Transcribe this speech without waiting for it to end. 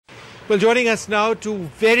Well, joining us now, two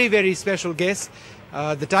very, very special guests.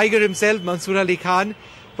 The Tiger himself, Mansoor Ali Khan,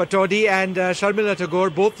 Pataudi and Sharmila Tagore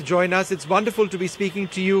both join us. It's wonderful to be speaking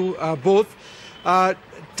to you both.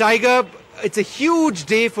 Tiger, it's a huge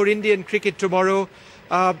day for Indian cricket tomorrow.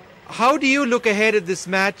 How do you look ahead at this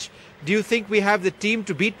match? Do you think we have the team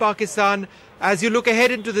to beat Pakistan? As you look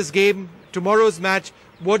ahead into this game, tomorrow's match,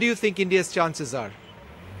 what do you think India's chances are?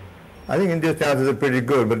 I think India's chances are pretty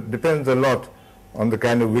good, but it depends a lot on the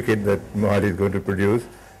kind of wicket that Mohali is going to produce.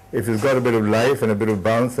 If he's got a bit of life and a bit of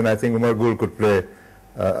bounce, then I think Umar Gul could play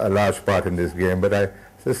a large part in this game. But I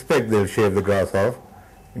suspect they'll shave the grass off,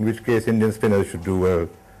 in which case Indian spinners should do well.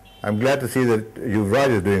 I'm glad to see that Yuvraj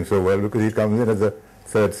is doing so well because he comes in as a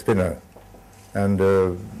third spinner. And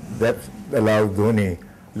that allows Dhoni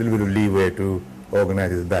a little bit of leeway to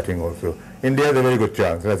organize his batting also. India has a very good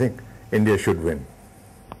chance. I think India should win.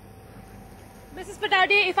 Mrs.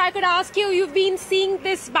 Pataudi, if I could ask you, you've been seeing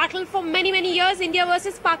this battle for many, many years, India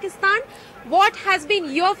versus Pakistan. What has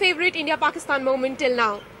been your favourite India-Pakistan moment till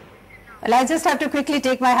now? Well, I just have to quickly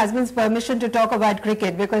take my husband's permission to talk about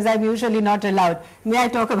cricket because I'm usually not allowed. May I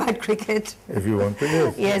talk about cricket? If you want to,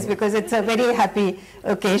 yes. Yes, because it's a very happy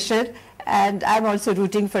occasion and I'm also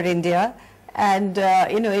rooting for India. And,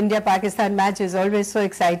 India-Pakistan match is always so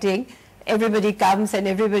exciting. Everybody comes and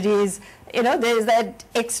everybody is, there's that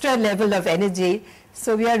extra level of energy.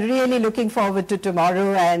 So we are really looking forward to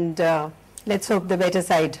tomorrow and let's hope the better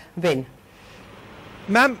side win.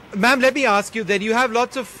 Ma'am, let me ask you then, you have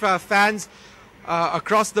lots of fans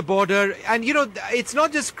across the border and it's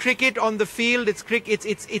not just cricket on the field,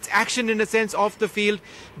 it's action in a sense off the field.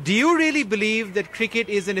 Do you really believe that cricket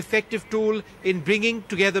is an effective tool in bringing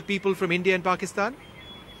together people from India and Pakistan?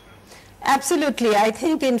 Absolutely. I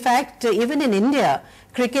think, in fact, even in India,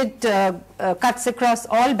 cricket cuts across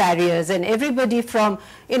all barriers and everybody from,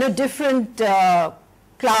 different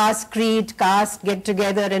class, creed, caste get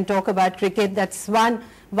together and talk about cricket. That's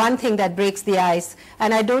one thing that breaks the ice.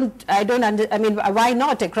 And why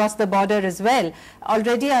not across the border as well?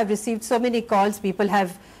 Already I've received so many calls. People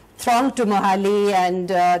have thronged to Mohali and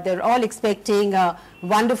they're all expecting a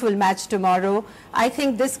wonderful match tomorrow. I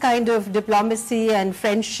think this kind of diplomacy and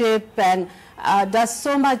friendship and does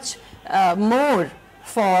so much more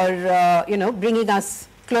for, bringing us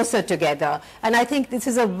closer together. And I think this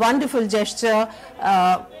is a wonderful gesture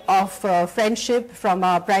of friendship from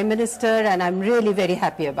our Prime Minister and I'm really very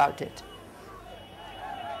happy about it.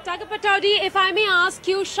 Tiger Pataudi, if I may ask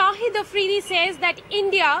you, Shahid Afridi says that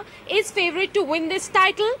India is favourite to win this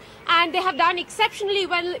title and they have done exceptionally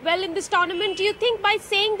well in this tournament. Do you think by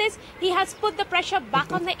saying this, he has put the pressure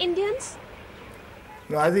back on the Indians?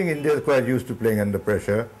 No, I think India is quite used to playing under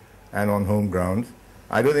pressure and on home grounds.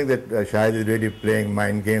 I don't think that Shahid is really playing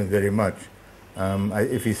mind games very much.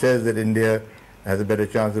 If he says that India has a better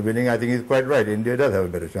chance of winning, I think he's quite right. India does have a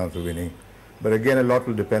better chance of winning. But again, a lot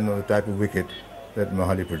will depend on the type of wicket that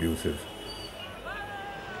Mohali produces.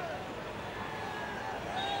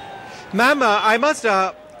 Ma'am, I must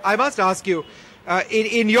ask you,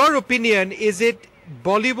 in your opinion, is it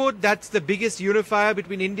Bollywood that's the biggest unifier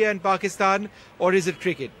between India and Pakistan, or is it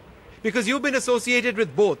cricket? Because you've been associated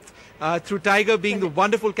with both, through Tiger being the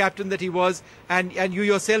wonderful captain that he was, and you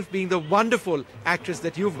yourself being the wonderful actress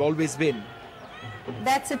that you've always been.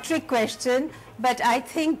 That's a trick question. But I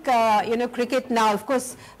think, cricket now, of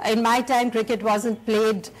course, in my time, cricket wasn't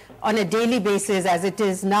played on a daily basis as it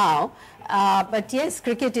is now. But yes,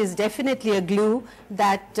 cricket is definitely a glue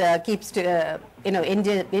that keeps,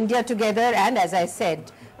 India together. And as I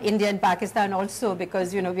said, India and Pakistan also,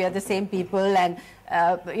 because, we are the same people and,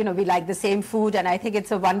 we like the same food. And I think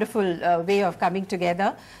it's a wonderful way of coming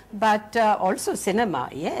together. But also cinema,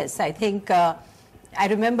 yes, I think... I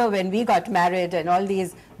remember when we got married and all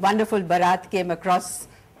these wonderful Bharat came across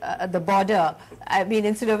the border. I mean,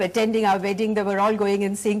 instead of attending our wedding, they were all going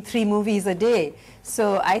and seeing 3 movies a day.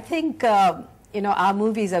 So I think, our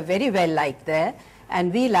movies are very well liked there.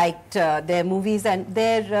 And we liked their movies and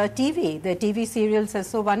their TV serials are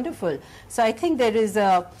so wonderful. So I think there is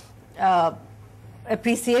a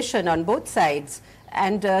appreciation on both sides.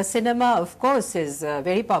 And cinema, of course, is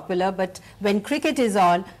very popular. But when cricket is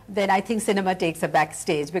on, then I think cinema takes a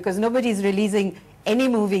backstage because nobody's releasing any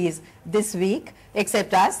movies this week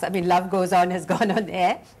except us. I mean, Love Goes On has gone on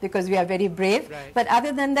air because we are very brave. Right. But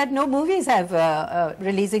other than that, no movies have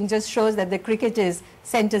releasing. Just shows that the cricket is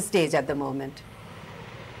center stage at the moment.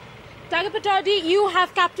 Tiger Pataudi, you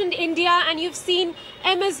have captained India and you've seen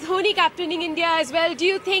MS Dhoni captaining India as well. Do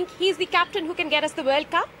you think he's the captain who can get us the World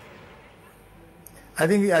Cup? I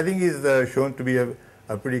think he's shown to be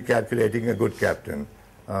a pretty calculating, a good captain.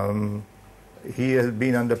 He has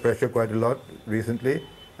been under pressure quite a lot recently,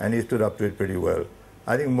 and he stood up to it pretty well.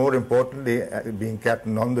 I think more importantly, being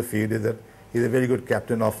captain on the field, is that he's a very good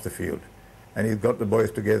captain off the field. And he's got the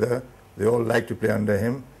boys together. They all like to play under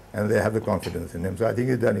him, and they have the confidence in him. So I think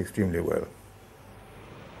he's done extremely well.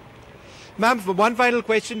 Ma'am, one final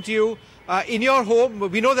question to you. In your home,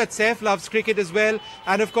 we know that Saif loves cricket as well,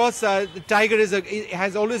 and of course the Tiger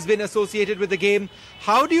has always been associated with the game.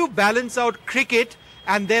 How do you balance out cricket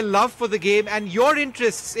and their love for the game and your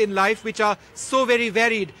interests in life, which are so very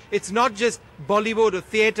varied? It's not just Bollywood or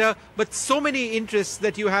theatre, but so many interests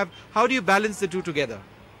that you have. How do you balance the two together?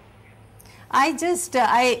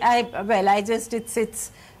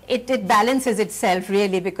 It balances itself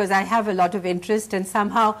really, because I have a lot of interest and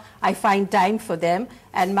somehow I find time for them,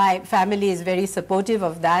 and my family is very supportive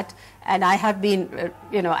of that. And I have been,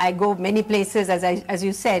 I go many places, as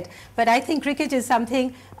you said, but I think cricket is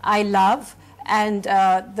something I love. And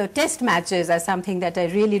the test matches are something that I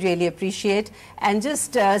really, really appreciate. And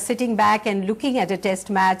just sitting back and looking at a test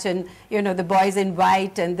match, and, the boys in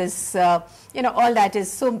white and this, all that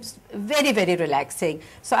is so very, very relaxing.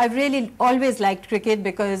 So I've really always liked cricket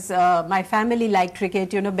because my family liked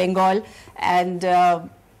cricket, Bengal. And,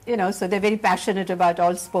 so they're very passionate about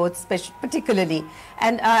all sports, particularly.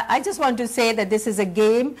 And I just want to say that this is a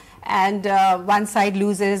game, and one side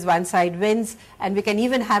loses, one side wins, and we can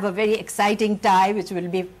even have a very exciting tie, which will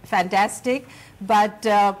be fantastic. But,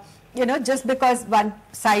 just because one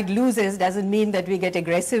side loses doesn't mean that we get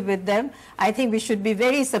aggressive with them. I think we should be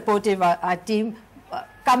very supportive of our team,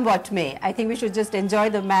 come what may. I think we should just enjoy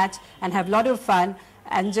the match and have a lot of fun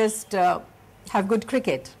and just have good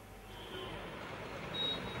cricket.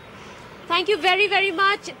 Thank you very, very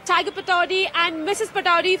much, Tiger Pataudi and Mrs.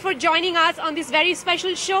 Pataudi, for joining us on this very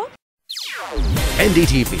special show.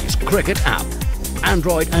 NDTV's cricket app,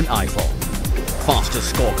 Android and iPhone,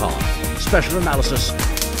 fastest scorecard, special analysis,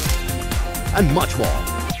 and much more.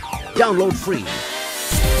 Download free.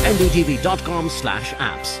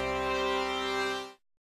 ndtv.com/apps.